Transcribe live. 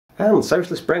And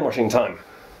socialist brainwashing time.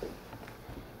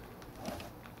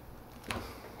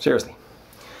 Seriously.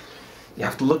 You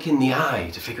have to look in the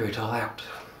eye to figure it all out.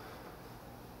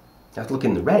 You have to look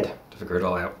in the red to figure it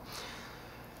all out.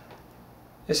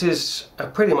 This is a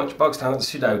pretty much bog standard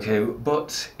Sudoku,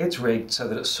 but it's rigged so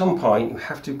that at some point you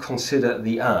have to consider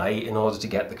the eye in order to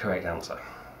get the correct answer.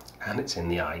 And it's in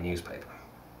the eye newspaper.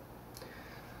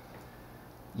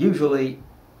 Usually,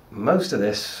 most of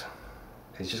this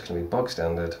is just going to be bog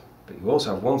standard, but you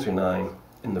also have 1 through 9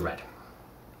 in the red.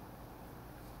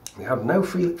 We have no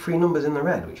free numbers in the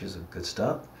red, which is a good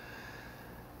start.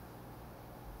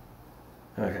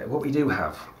 Okay, what we do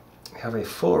have, we have a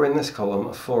 4 in this column,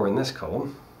 a 4 in this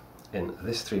column, in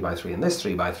this 3x3 and this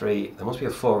 3x3. There must be a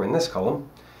 4 in this column,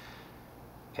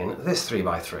 in this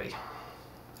 3x3.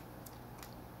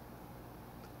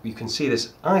 You can see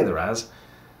this either as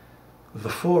the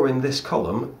 4 in this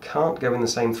column can't go in the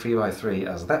same 3x3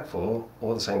 as that 4,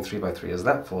 or the same 3x3 as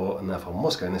that 4, and therefore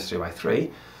must go in this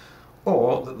 3x3,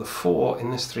 or that the 4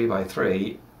 in this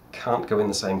 3x3 can't go in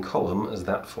the same column as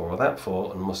that 4 or that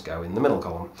 4 and must go in the middle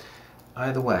column.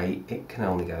 Either way, it can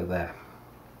only go there.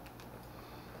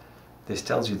 This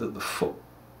tells you that the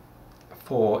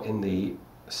 4 in the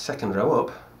second row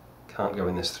up can't go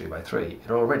in this 3x3.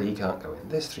 It already can't go in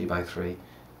this 3x3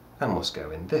 and must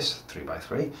go in this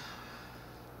 3x3.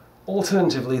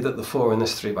 Alternatively, that the 4 in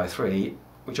this 3x3,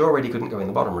 which already couldn't go in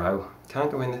the bottom row, can't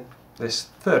go in this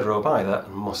third row up either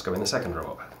and must go in the second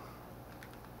row up,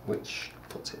 which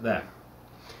puts it there.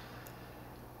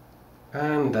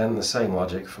 And then the same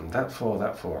logic from that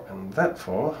 4, and that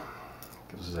 4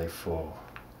 gives us a 4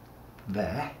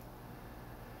 there.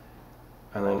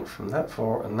 And then from that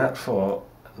 4 and that 4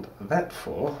 and that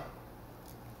 4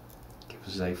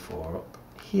 gives us a 4 up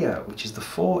here, which is the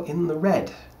 4 in the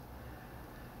red.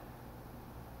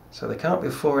 So there can't be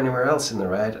a 4 anywhere else in the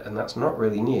red, and that's not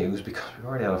really news because we've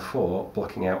already had a 4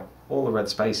 blocking out all the red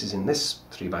spaces in this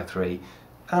 3x3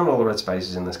 and all the red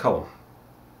spaces in this column.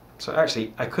 So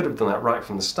actually I could have done that right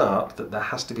from the start, that there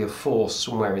has to be a 4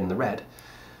 somewhere in the red,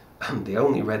 and the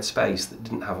only red space that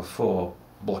didn't have a 4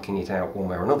 blocking it out one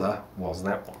way or another was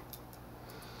that one.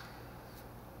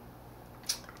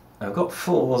 I've got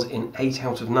 4s in 8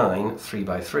 out of 9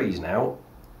 3x3s now,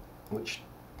 which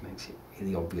makes it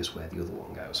really obvious where the other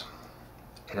one goes.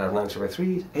 8 out of 9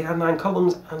 3x3s, 8 out of 9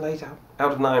 columns, and 8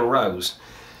 out of 9 rows.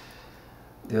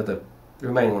 The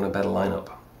remaining one a better line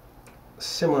up.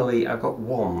 Similarly, I've got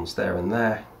 1s there and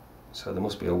there, so there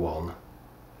must be a 1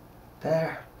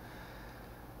 there.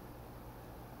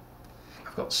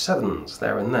 I've got 7s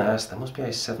there and there, so there must be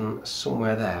a 7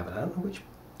 somewhere there, but I don't know which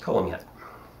column yet.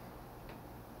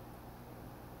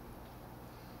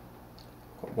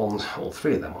 I've got 1s, all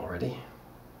 3 of them already.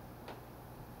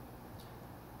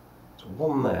 So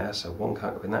 1 there, so 1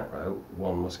 can't go in that row,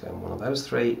 1 must go in one of those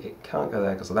 3, it can't go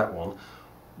there because of that one.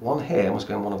 1 here must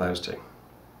go in one of those 2.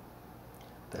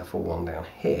 Therefore 1 down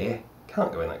here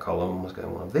can't go in that column, must go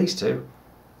in one of these 2,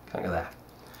 can't go there.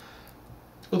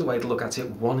 Other way to look at it,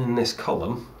 1 in this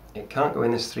column, it can't go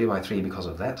in this 3x3 because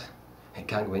of that. It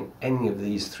can't go in any of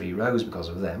these 3 rows because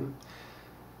of them.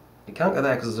 It can't go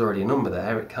there because there's already a number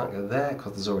there. It can't go there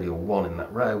because there's already a 1 in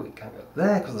that row. It can't go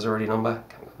there because there's already a number. It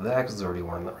can't go there because there's already a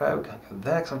 1 in that row. It can't go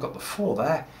there because I've got the 4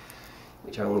 there,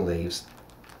 which only leaves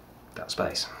that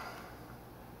space.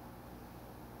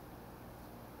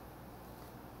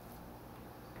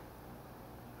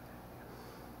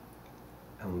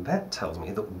 And that tells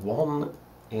me that 1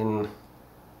 in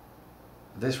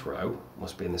this row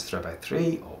must be in this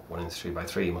 3x3, or 1 in this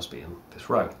 3x3 must be in this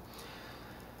row.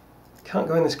 Can't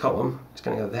go in this column, it's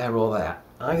going to go there or there.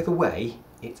 Either way,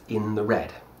 it's in the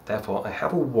red. Therefore, I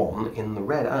have a 1 in the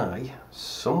red eye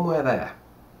somewhere there.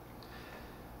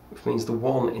 Which means the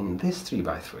 1 in this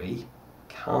 3x3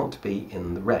 can't be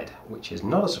in the red, which is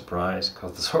not a surprise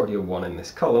because there's already a 1 in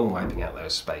this column wiping out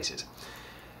those spaces.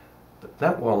 But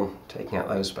that one taking out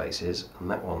those spaces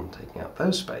and that one taking out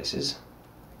those spaces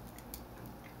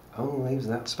only leaves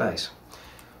that space,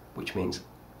 which means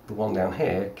the one down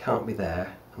here can't be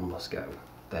there and must go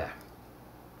there.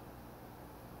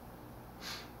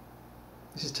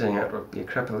 This is turning out to be a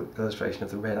crap illustration of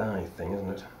the red eye thing,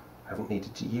 isn't it? I haven't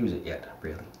needed to use it yet,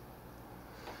 really.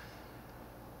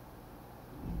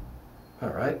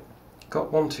 Alright,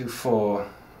 got 1, 2, 4,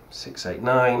 6, 8,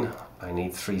 9, I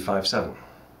need 3, 5, 7.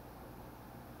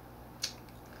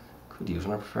 Could use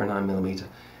one, I prefer 9mm.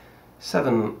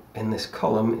 7 in this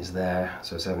column is there,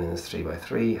 so 7 in this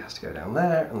 3x3 has to go down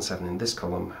there, and 7 in this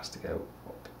column has to go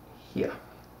up here.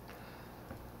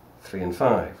 3 and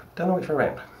 5, don't know which way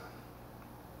around. Down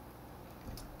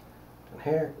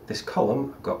here, this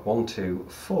column, I've got 1, 2,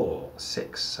 4,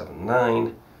 6, 7,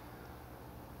 9.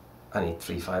 I need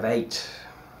 358.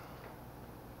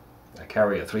 I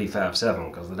carry a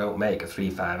 357 because they don't make a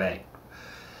 358.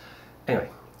 Anyway,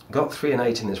 got 3 and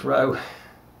 8 in this row,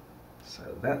 so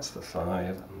that's the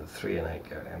 5, and the 3 and 8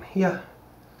 go down here.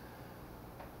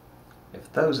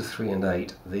 If those are 3 and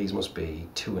 8, these must be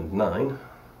 2 and 9.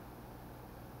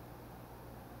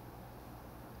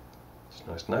 It's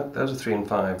nice to know. Those are 3 and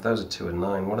 5, those are 2 and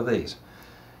 9. What are these?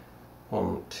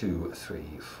 1, 2, 3,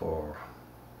 4,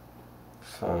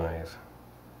 5.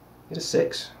 Need a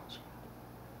 6.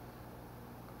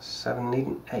 7 need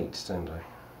an 8, don't I?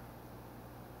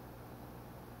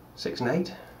 6 and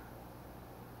 8?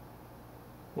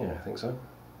 Yeah, I think so.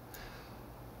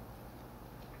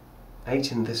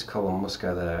 8 in this column must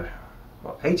go there.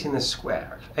 Well, 8 in this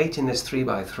square. 8 in this 3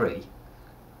 by 3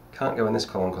 can't go in this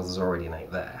column because there's already an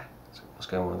 8 there. So it must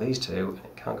go in one of these two.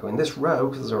 It can't go in this row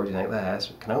because there's already an 8 there,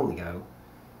 so it can only go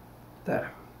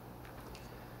there.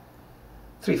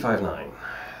 3, 5, 9.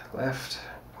 Left.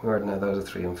 We already know those are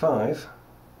 3 and 5.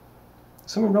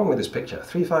 Something wrong with this picture.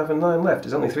 3, 5 and 9 left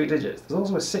is only 3 digits. There's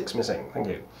also a 6 missing. Thank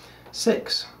you.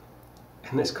 6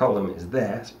 in this column is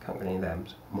there, so it can't go any of them,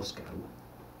 so it must go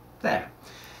there.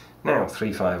 Now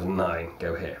 3, 5 and 9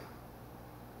 go here.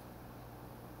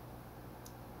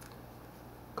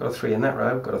 Got a 3 in that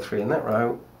row, got a 3 in that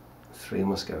row. 3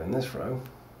 must go in this row.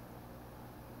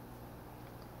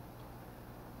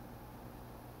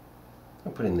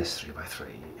 I'll put in this 3 by 3.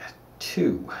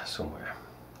 2 somewhere.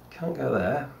 Can't go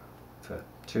there for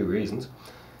 2 reasons.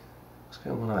 Let's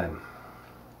go in one of them.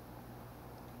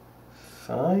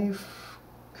 5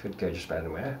 could go just about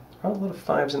anywhere. There aren't a lot of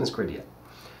 5s in this grid yet.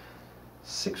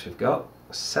 6 we've got.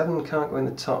 7 can't go in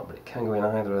the top, but it can go in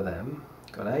either of them.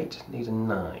 Got 8, need a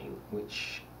 9,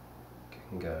 which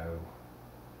can go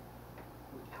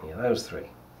any of those 3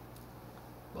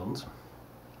 ones.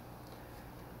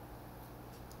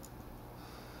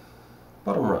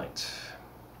 Bottom right.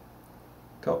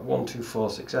 Got 1, 2, 4,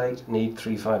 6, 8, need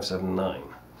 3, 5, 7, 9.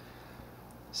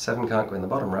 7 can't go in the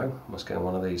bottom row, must go in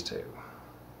one of these two.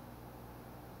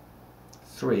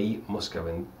 3 must go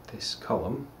in this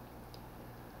column.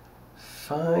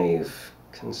 5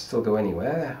 can still go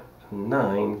anywhere,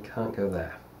 9 can't go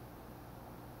there,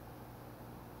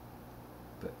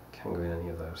 but can go in any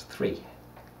of those 3.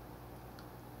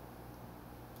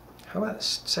 How about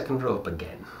this second row up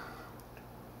again?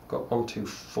 Got 1, 2,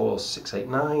 4, 6, 8,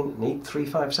 9, need 3,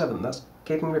 5, 7, that's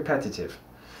getting repetitive.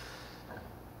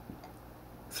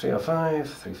 3 or 5,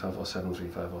 3, 5 or 7, 3,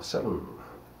 5 or 7.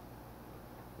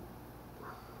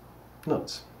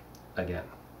 Nuts, again.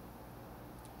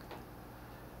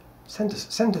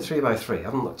 Centre 3 by 3, I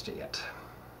haven't looked at it yet.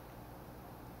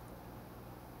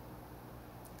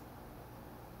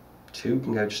 2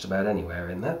 can go just about anywhere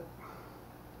in that.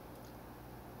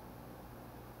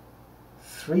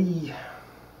 3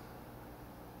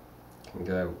 can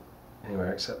go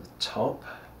anywhere except the top.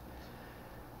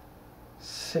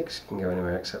 6 can go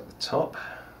anywhere except the top.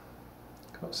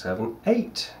 Got 7.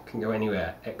 8 can go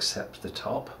anywhere except the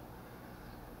top.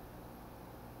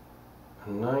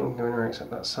 And 9 can go anywhere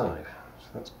except that side. So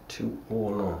that's 2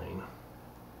 or 9.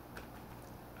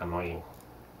 Annoying.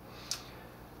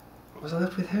 What was I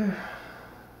left with here?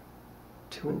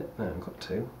 2 and... no, I've got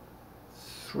 2.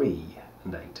 3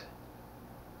 and 8.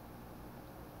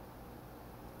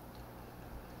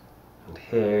 And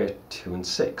here, 2 and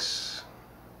 6.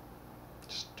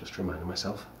 Just reminding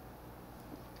myself.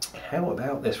 How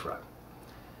about this row?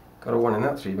 Got a 1 in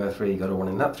that 3 by 3, got a 1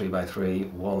 in that 3 by 3,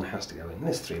 1 has to go in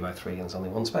this 3 by 3 and there's only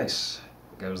one space.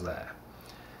 It goes there.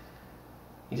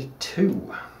 Need a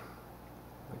 2,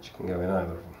 which can go in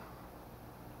either of them.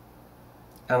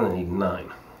 And I need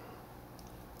 9,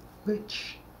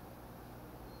 which,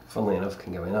 funnily enough,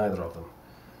 can go in either of them.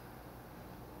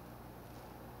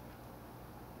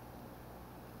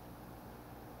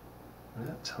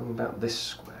 Tell me about this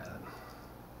square then.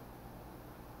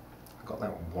 I've got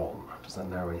that 1. Does that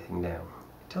narrow anything down?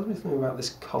 Tell me something about this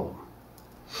column.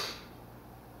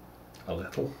 A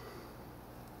little.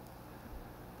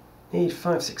 Need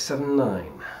 5, 6, 7,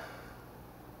 9.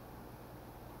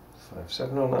 5,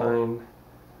 7 or 9.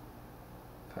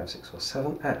 5, 6 or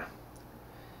 7.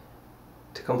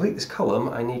 To complete this column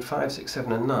I need 5, 6,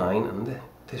 7 and 9, and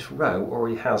this row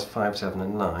already has 5, 7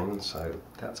 and 9, so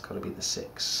that's got to be the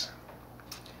 6.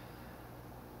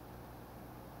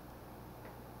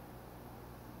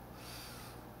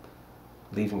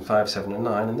 Leaving 5, 7 and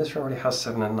 9, and this already has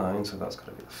 7 and 9, so that's got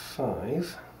to be the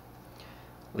 5.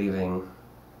 Leaving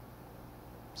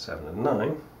 7 and 9.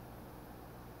 And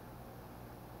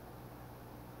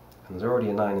there's already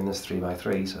a 9 in this 3 by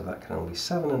 3, so that can only be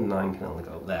 7 and 9 can only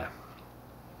go there.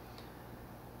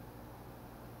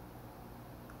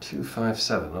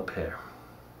 257 up here.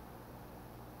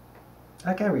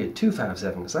 I carry a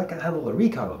 257 because I can handle the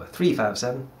recoil of a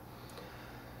 357.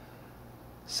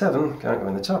 7 can't go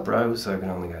in the top row, so I can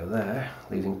only go there,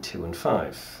 leaving 2 and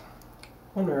 5.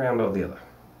 One way around or the other.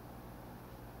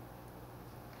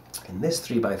 In this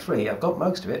 3x3, I've got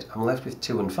most of it, I'm left with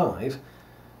 2 and 5,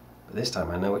 but this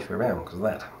time I know which way around because of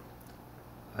that.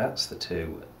 That's the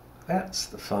 2, that's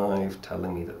the 5,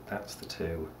 telling me that that's the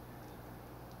 2,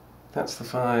 that's the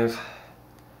 5.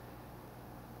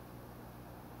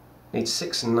 Needs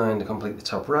 6 and 9 to complete the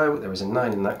top row. There is a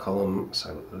 9 in that column,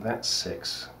 so that's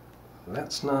 6.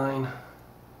 That's 9.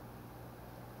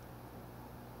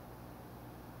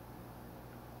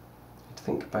 You'd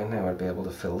think by now I'd be able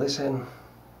to fill this in.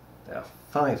 There are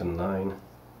 5 and 9.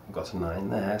 I've got a 9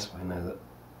 there, so I know that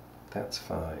that's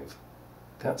 5.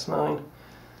 That's 9.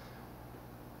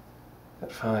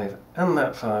 That 5 and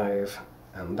that 5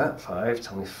 and that 5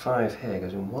 tell me 5 here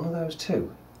goes in one of those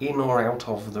two, in or out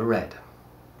of the red.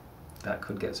 That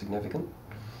could get significant.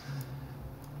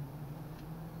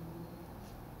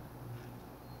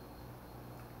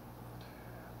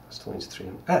 Still needs 3.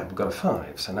 We've got a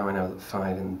 5, so now I know that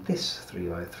 5 in this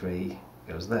 3x3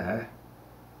 goes there,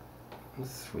 and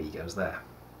 3 goes there.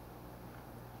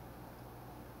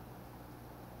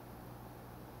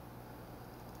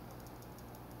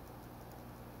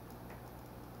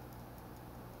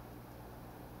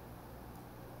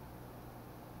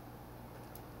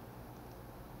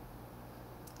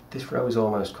 This row is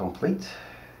almost complete.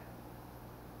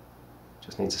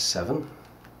 Just needs a 7.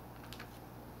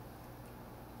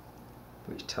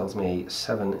 Which tells me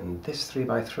 7 in this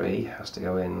 3x3 has to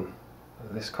go in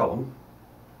this column,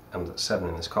 and that 7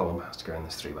 in this column has to go in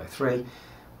this 3x3.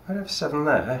 I'd have 7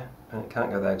 there, and it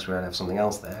can't go there because I'd have something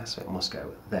else there, so it must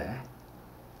go there.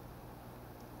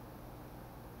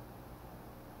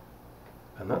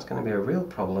 And that's going to be a real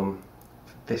problem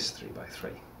for this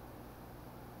 3x3.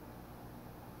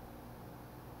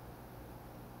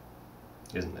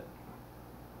 Isn't it?